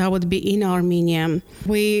 So that would be in Armenia.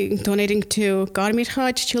 We donating to Gar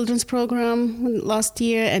Mirhaj Children's Program last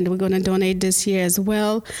year, and we're going to donate this year as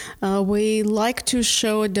well. We like to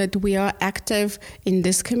show that we are active in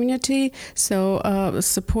this community, so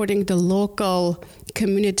supporting the local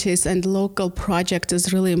communities and local projects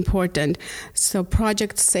is really important. So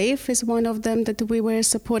Project SAFE is one of them that we were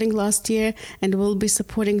supporting last year, and we'll be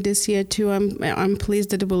supporting this year too. I'm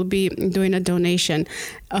pleased that we'll be doing a donation.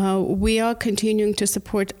 We are continuing to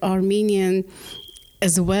support Armenian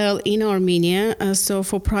as well in Armenia. So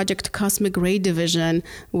for Project Cosmic Ray Division,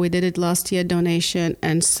 we did it last year, donation,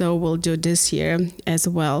 and so we'll do this year as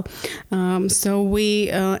well. So we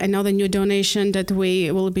another new donation that we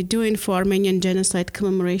will be doing for Armenian Genocide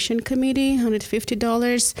Commemoration Committee,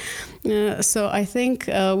 $150. So I think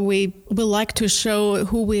we would like to show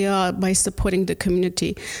who we are by supporting the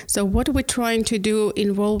community. So what we're trying to do,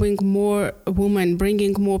 involving more women,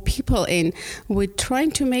 bringing more people in, we're trying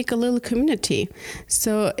to make a little community.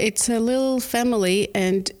 So it's a little family,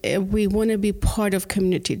 and we want to be part of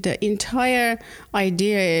community. The entire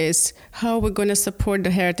idea is how we're going to support the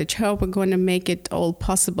heritage, how we're going to make it all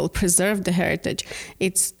possible, preserve the heritage.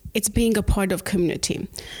 It's being a part of community.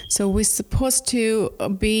 So we're supposed to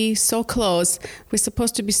be so close, we're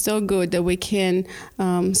supposed to be so good that we can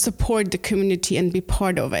support the community and be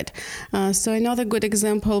part of it. So another good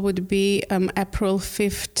example would be April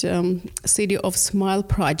 5th City of Smile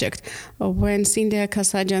project. When Cynthia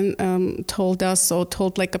Kasajan told us, or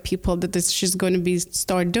told people that she's going to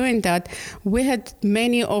start doing that, we had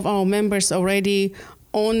many of our members already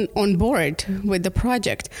on board with the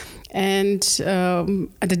project. And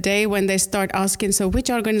at the day when they start asking, so which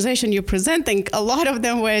organization you're presenting, a lot of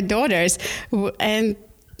them were daughters. And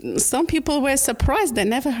some people were surprised. They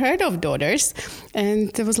never heard of daughters.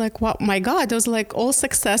 And it was like, wow, my God, those all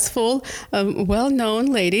successful, well-known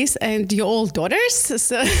ladies, and you're all daughters?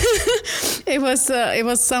 So it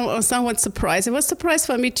was somewhat surprised. It was a surprise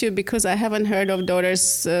for me too, because I haven't heard of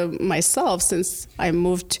daughters myself since I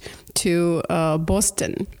moved to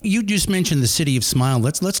Boston. You just mentioned the City of Smile.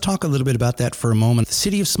 Let's talk a little bit about that for a moment. The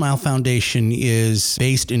City of Smile Foundation is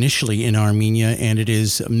based initially in Armenia, and it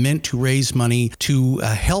is meant to raise money to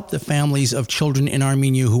help the families of children in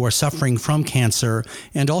Armenia who are suffering from cancer,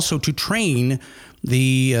 and also to train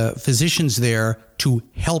the physicians there to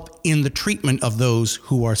help in the treatment of those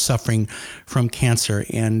who are suffering from cancer.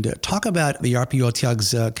 And talk about the Yarpi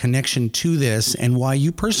Otyag's connection to this, and why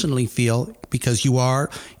you personally feel, because you are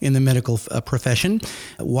in the medical profession,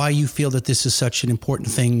 why you feel that this is such an important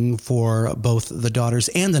thing for both the daughters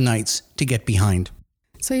and the Knights to get behind.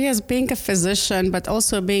 So yes, being a physician, but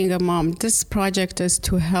also being a mom, this project is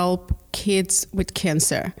to help kids with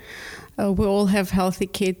cancer. We all have healthy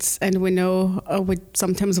kids, and we know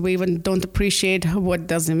sometimes we even don't appreciate what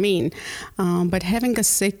does it mean. But having a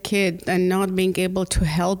sick kid and not being able to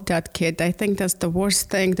help that kid, I think that's the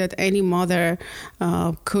worst thing that any mother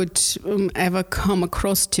could ever come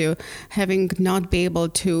across to, having not be able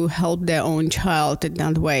to help their own child in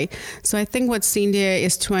that way. So I think what Cynthia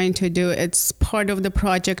is trying to do, it's part of the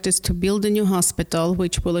project, is to build a new hospital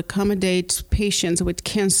which will accommodate patients with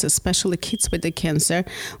cancer, especially kids with the cancer,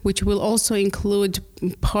 which will also include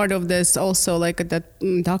part of this also, that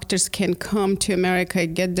doctors can come to America,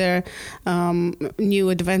 get their new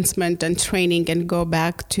advancement and training, and go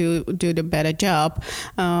back to do the better job.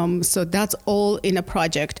 So that's all in a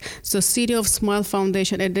project. So City of Smile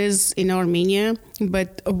Foundation, it is in Armenia,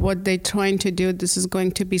 but what they're trying to do, this is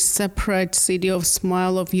going to be separate City of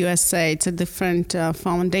Smile of USA. It's a different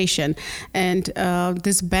foundation. And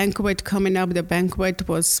this banquet coming up, the banquet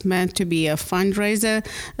was meant to be a fundraiser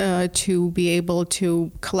to be able to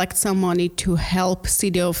collect some money to help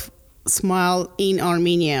City of Smile in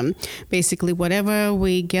Armenia. Basically, whatever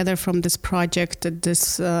we gather from this project,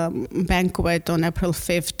 this banquet on April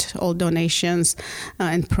 5th, all donations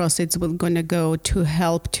and proceeds will going to go to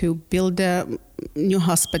help to build a new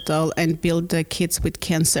hospital and build the kids with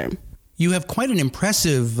cancer. You have quite an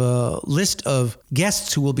impressive list of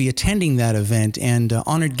guests who will be attending that event, and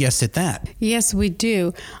honored guests at that. Yes, we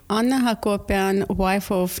do. Anna Hakopian,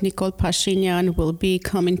 wife of Nikol Pashinyan, will be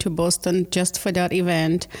coming to Boston just for that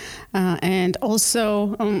event. And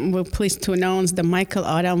also, we're pleased to announce that Michael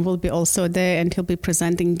Adam will be also there, and he'll be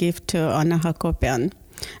presenting gift to Anna Hakopian.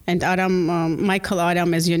 And Michael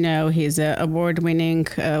Adam, as you know, he's an award-winning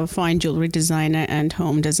fine jewelry designer and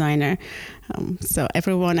home designer. So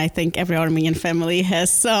everyone, I think every Armenian family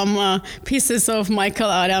has some pieces of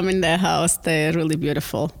Michael Adam in their house. They're really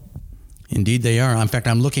beautiful. Indeed they are. In fact,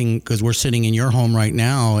 I'm looking, because we're sitting in your home right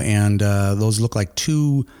now, and those look like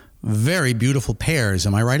two very beautiful pairs.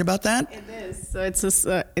 Am I right about that? It is. So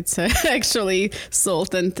it's actually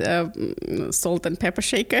salt and pepper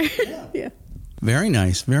shaker. Yeah. Very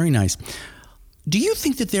nice, very nice. Do you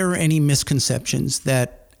think that there are any misconceptions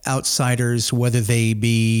that outsiders, whether they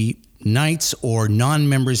be Knights or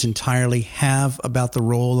non-members entirely, have about the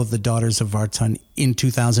role of the Daughters of Vartan in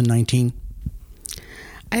 2019?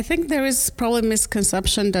 I think there is probably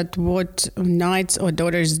misconception that what Knights or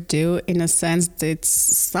Daughters do, in a sense, it's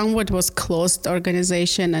somewhat was closed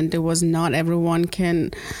organization, and there was not everyone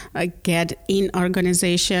can get in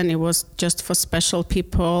organization. It was just for special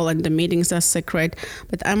people, and the meetings are secret.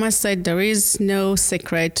 But I must say there is no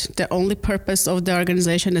secret. The only purpose of the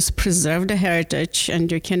organization is preserve the heritage, and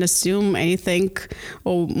you can assume anything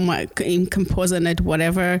or compose on it,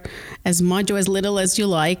 whatever, as much or as little as you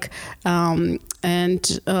like.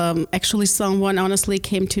 Actually, someone honestly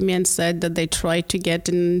came to me and said that they tried to get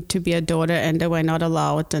in to be a daughter and they were not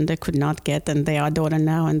allowed and they could not get, and they are a daughter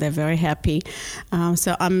now and they're very happy.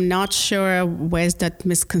 So I'm not sure where's that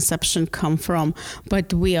misconception come from,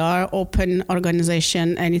 but we are open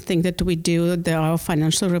organization. Anything that we do, our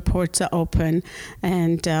financial reports are open,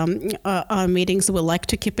 and our meetings, we like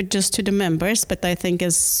to keep it just to the members, but I think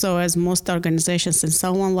as most organizations, and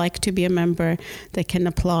someone like to be a member, they can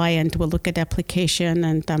apply and we'll look at the application,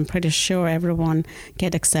 and I'm pretty sure everyone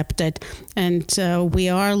get accepted. And we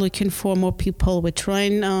are looking for more people. We're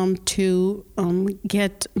trying to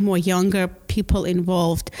get more younger people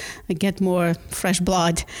involved, get more fresh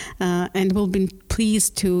blood, and we'll be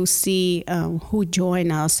pleased to see who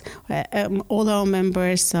join us. All our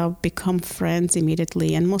members become friends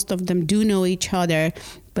immediately, and most of them do know each other,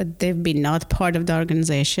 but they've been not part of the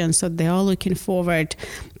organization. So they are looking forward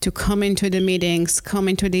to coming to the meetings,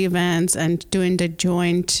 coming to the events, and doing the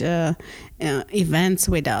joint events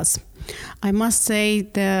with us. I must say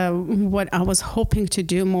what I was hoping to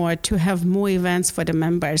do more, to have more events for the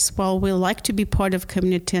members. While we like to be part of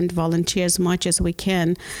community and volunteer as much as we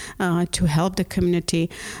can to help the community,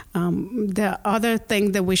 the other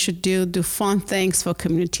thing that we should do fun things for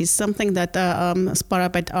communities. Something that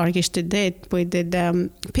Sparabet Argishti did. We did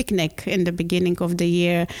picnic in the beginning of the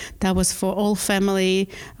year. That was for all family,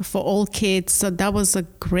 for all kids. So that was a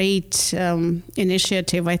great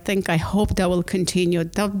initiative. I hope that will continue.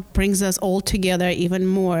 That brings us all together even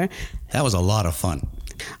more. That was a lot of fun.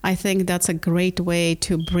 I think that's a great way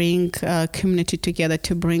to bring community together,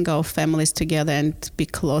 to bring our families together and be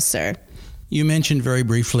closer. You mentioned very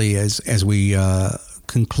briefly as we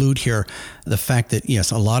conclude here the fact that,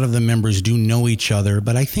 yes, a lot of the members do know each other,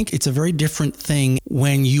 but I think it's a very different thing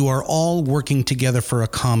when you are all working together for a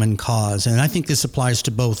common cause. And I think this applies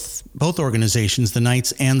to both organizations, the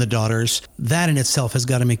Knights and the Daughters. That in itself has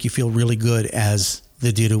got to make you feel really good as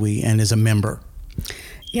the Dirui and as a member.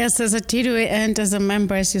 Yes, as a Dirui and as a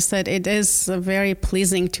member, as you said, it is very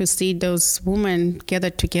pleasing to see those women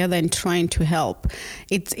gathered together and trying to help.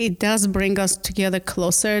 It does bring us together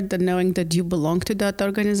closer than knowing that you belong to that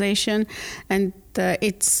organization. And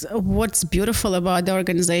it's what's beautiful about the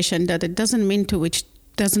organization, that it doesn't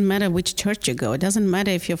matter which church you go. It doesn't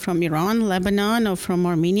matter if you're from Iran, Lebanon, or from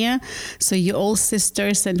Armenia. So you're all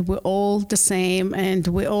sisters, and we're all the same. And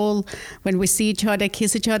we all, when we see each other,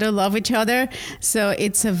 kiss each other, love each other. So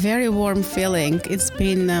it's a very warm feeling. It's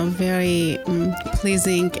been a very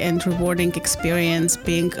pleasing and rewarding experience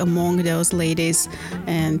being among those ladies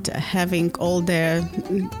and having all their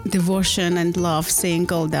devotion and love,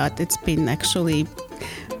 seeing all that. It's been actually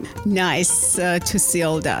nice to see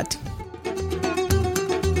all that.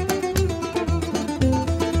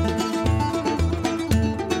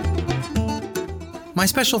 My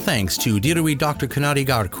special thanks to Dirui Dr. Kanari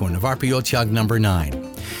Garkun of Arpiotiag No. 9.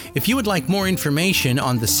 If you would like more information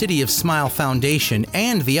on the City of Smile Foundation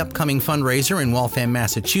and the upcoming fundraiser in Waltham,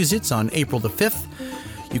 Massachusetts on April the 5th,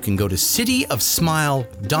 you can go to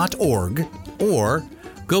cityofsmile.org or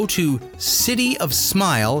go to City of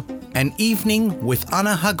Smile, an Evening with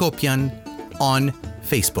Anna Hagopian on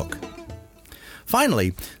Facebook.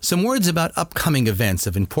 Finally, some words about upcoming events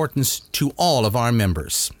of importance to all of our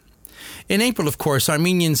members. In April, of course,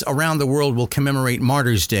 Armenians around the world will commemorate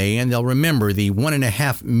Martyrs' Day, and they'll remember the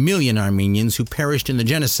 1.5 million Armenians who perished in the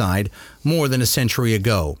genocide more than a century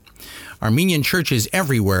ago. Armenian churches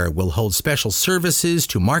everywhere will hold special services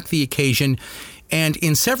to mark the occasion, and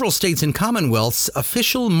in several states and commonwealths,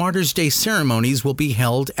 official Martyrs' Day ceremonies will be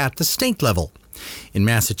held at the state level. In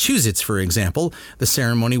Massachusetts, for example, the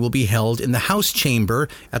ceremony will be held in the House Chamber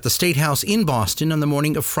at the State House in Boston on the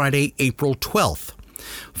morning of Friday, April 12th,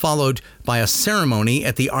 followed by a ceremony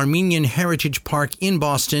at the Armenian Heritage Park in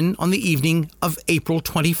Boston on the evening of April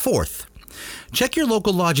 24th. Check your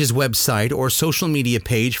local lodge's website or social media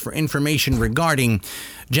page for information regarding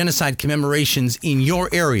genocide commemorations in your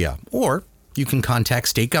area, or you can contact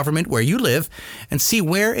state government where you live and see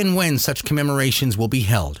where and when such commemorations will be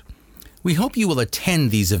held. We hope you will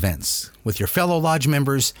attend these events with your fellow lodge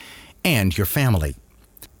members and your family.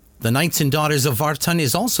 The Knights and Daughters of Vartan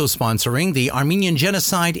is also sponsoring the Armenian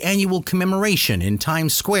Genocide Annual Commemoration in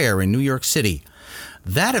Times Square in New York City.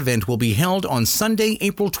 That event will be held on Sunday,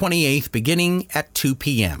 April 28th, beginning at 2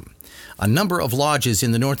 p.m. A number of lodges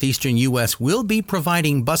in the northeastern U.S. will be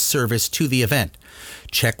providing bus service to the event.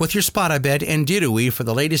 Check with your Sparabed and Dirui for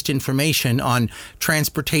the latest information on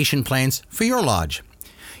transportation plans for your lodge.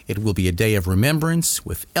 It will be a day of remembrance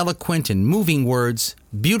with eloquent and moving words,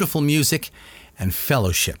 beautiful music, and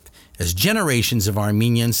fellowship as generations of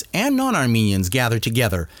Armenians and non-Armenians gather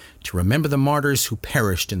together to remember the martyrs who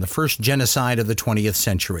perished in the first genocide of the 20th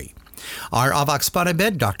century. Our Avak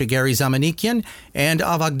Sparabed, Dr. Gary Zamanikian, and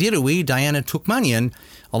Avak Dirui, Diana Tukmanian,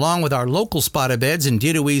 along with our local Sparabeds and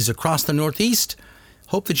Diruis across the Northeast,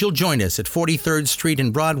 hope that you'll join us at 43rd Street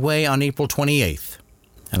and Broadway on April 28th.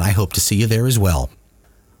 And I hope to see you there as well.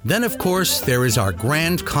 Then, of course, there is our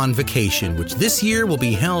Grand Convocation, which this year will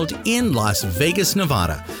be held in Las Vegas,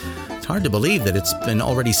 Nevada. It's hard to believe that it's been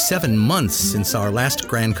already 7 months since our last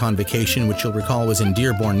Grand Convocation, which you'll recall was in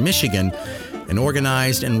Dearborn, Michigan, and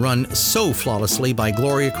organized and run so flawlessly by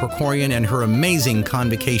Gloria Krikorian and her amazing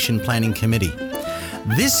Convocation Planning Committee.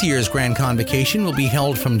 This year's Grand Convocation will be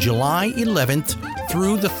held from July 11th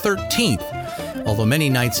through the 13th, although many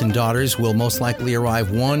Knights and Daughters will most likely arrive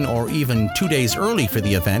 1 or even 2 days early for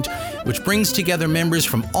the event, which brings together members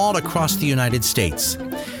from all across the United States.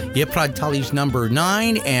 Yeprad Talij number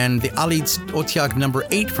 9 and the Alid Otiag number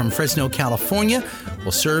 8 from Fresno, California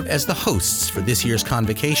will serve as the hosts for this year's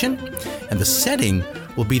convocation, and the setting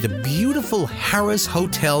will be the beautiful Harrah's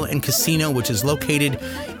Hotel and Casino, which is located,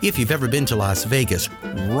 if you've ever been to Las Vegas,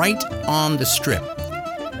 right on the Strip,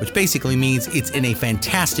 which basically means it's in a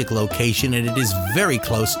fantastic location and it is very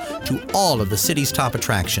close to all of the city's top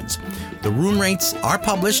attractions. The room rates are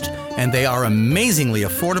published and they are amazingly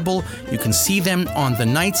affordable. You can see them on the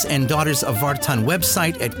Knights and Daughters of Vartan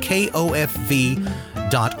website at kofv.org.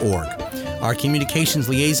 Our communications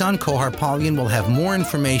liaison, Kohar Palyan, will have more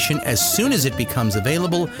information as soon as it becomes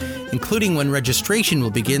available, including when registration will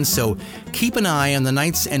begin, so keep an eye on the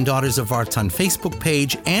Knights and Daughters of Vartan Facebook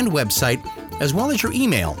page and website, as well as your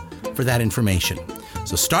email for that information.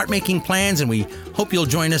 So start making plans, and we hope you'll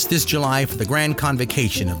join us this July for the Grand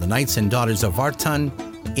Convocation of the Knights and Daughters of Vartan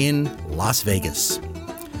in Las Vegas.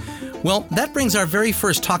 Well, that brings our very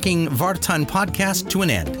first Talking Vartan podcast to an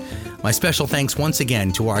end. My special thanks once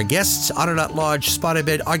again to our guests, Ararat Lodge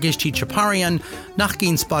Sparabed Argeshti Chaparian,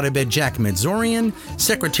 Nakhgin Sparabed Jack Medzorian,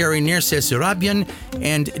 Secretary Nerses Zurabian,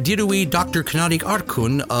 and Dirui Dr. Kanadik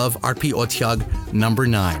Arkun of RP Otiag number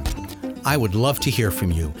 9. I would love to hear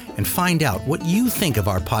from you and find out what you think of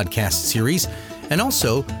our podcast series, and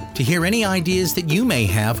also to hear any ideas that you may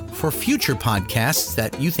have for future podcasts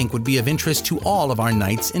that you think would be of interest to all of our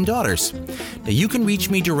Knights and Daughters. Now, you can reach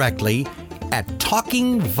me directly at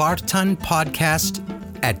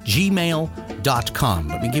talkingvartanpodcast@gmail.com.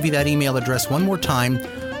 Let me give you that email address one more time,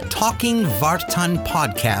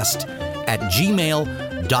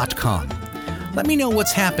 talkingvartanpodcast@gmail.com. Let me know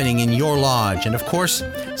what's happening in your lodge, and of course,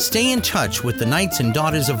 stay in touch with the Knights and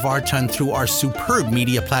Daughters of Vartan through our superb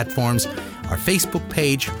media platforms, our Facebook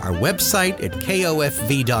page, our website at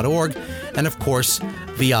kofv.org, and of course,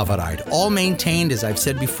 the Avaride, all maintained, as I've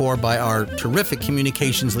said before, by our terrific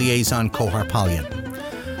communications liaison, Kohar Palyan.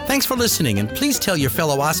 Thanks for listening, and please tell your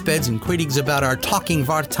fellow Ospeds and Quiddigs about our Talking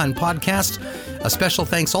Vartan podcast. A special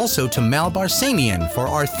thanks also to Mal Barsamian for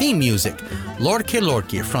our theme music, Lorke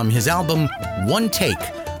Lorke, from his album One Take,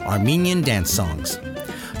 Armenian Dance Songs.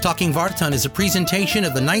 Talking Vartan is a presentation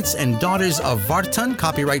of the Knights and Daughters of Vartan,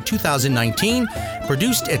 copyright 2019,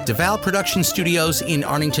 produced at DeVal Production Studios in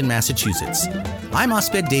Arlington, Massachusetts. I'm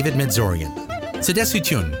Asbed David Medzorian.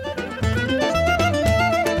 Sedesutun.